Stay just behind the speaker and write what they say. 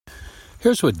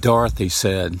Here's what Dorothy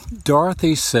said.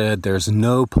 Dorothy said there's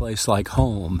no place like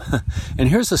home. And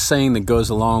here's a saying that goes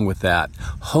along with that.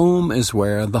 Home is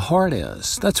where the heart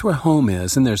is. That's where home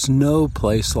is, and there's no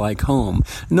place like home.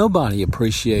 Nobody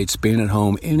appreciates being at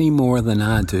home any more than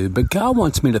I do, but God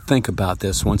wants me to think about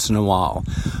this once in a while.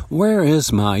 Where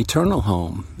is my eternal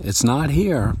home? It's not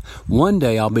here. One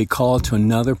day I'll be called to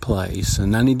another place,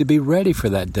 and I need to be ready for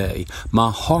that day. My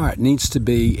heart needs to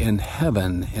be in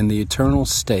heaven, in the eternal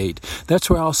state. That's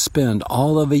where I'll spend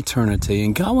all of eternity.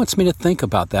 And God wants me to think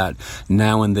about that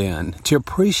now and then, to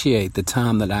appreciate the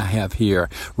time that I have here,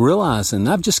 realizing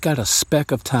I've just got a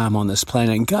speck of time on this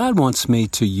planet, and God wants me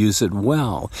to use it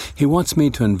well. He wants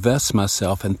me to invest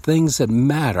myself in things that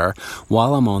matter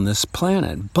while I'm on this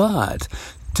planet. But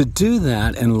to do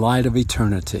that in light of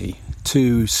eternity,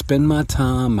 to spend my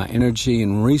time, my energy,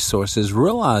 and resources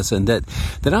realizing that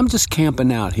I'm just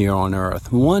camping out here on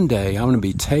earth. One day I'm going to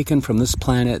be taken from this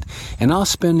planet and I'll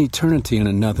spend eternity in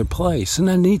another place. And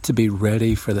I need to be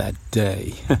ready for that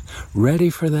day.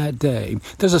 Ready for that day.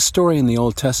 There's a story in the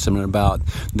Old Testament about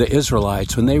the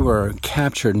Israelites when they were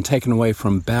captured and taken away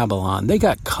from Babylon. They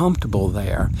got comfortable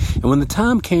there. And when the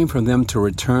time came for them to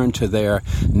return to their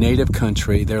native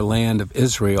country, their land of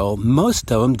Israel,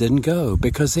 most of them didn't go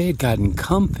because they had gotten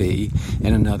comfy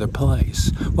in another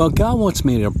place. Well, God wants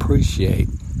me to appreciate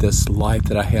this life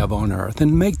that I have on earth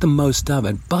and make the most of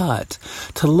it, but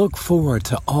to look forward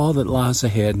to all that lies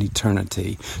ahead in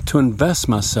eternity, to invest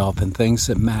myself in things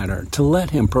that matter, to let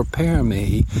Him prepare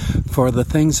me for the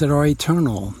things that are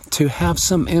eternal, to have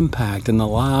some impact in the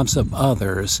lives of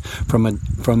others from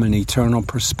an eternal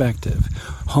perspective.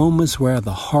 Home is where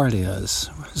the heart is.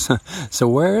 So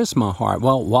where is my heart?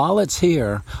 Well, while it's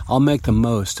here, I'll make the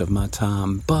most of my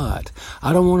time, but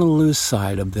I don't want to lose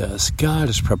sight of this. God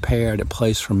has prepared a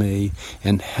place for me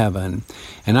in heaven,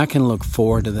 and I can look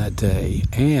forward to that day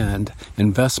and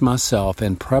invest myself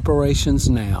in preparations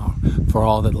now for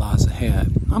all that lies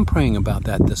ahead. I'm praying about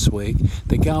that this week,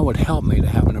 that God would help me to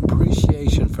have an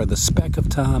appreciation for the speck of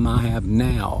time I have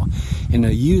now and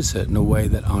to use it in a way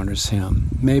that honors Him.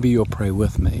 Maybe you'll pray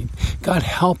with me. God,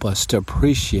 help us to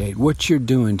appreciate what You're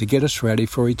doing to get us ready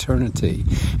for eternity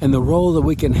and the role that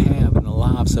we can have in the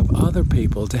lives of other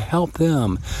people to help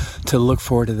them to look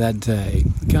forward to that day.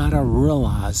 God, I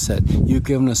realize that You've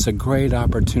given us a great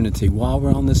opportunity while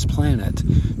we're on this planet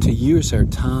to use our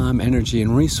time, energy,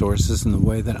 and resources in the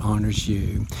way that honors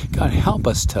You. God, help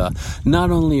us to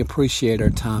not only appreciate our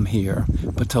time here,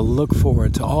 but to look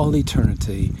forward to all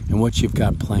eternity and what You've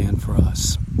got planned for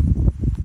us.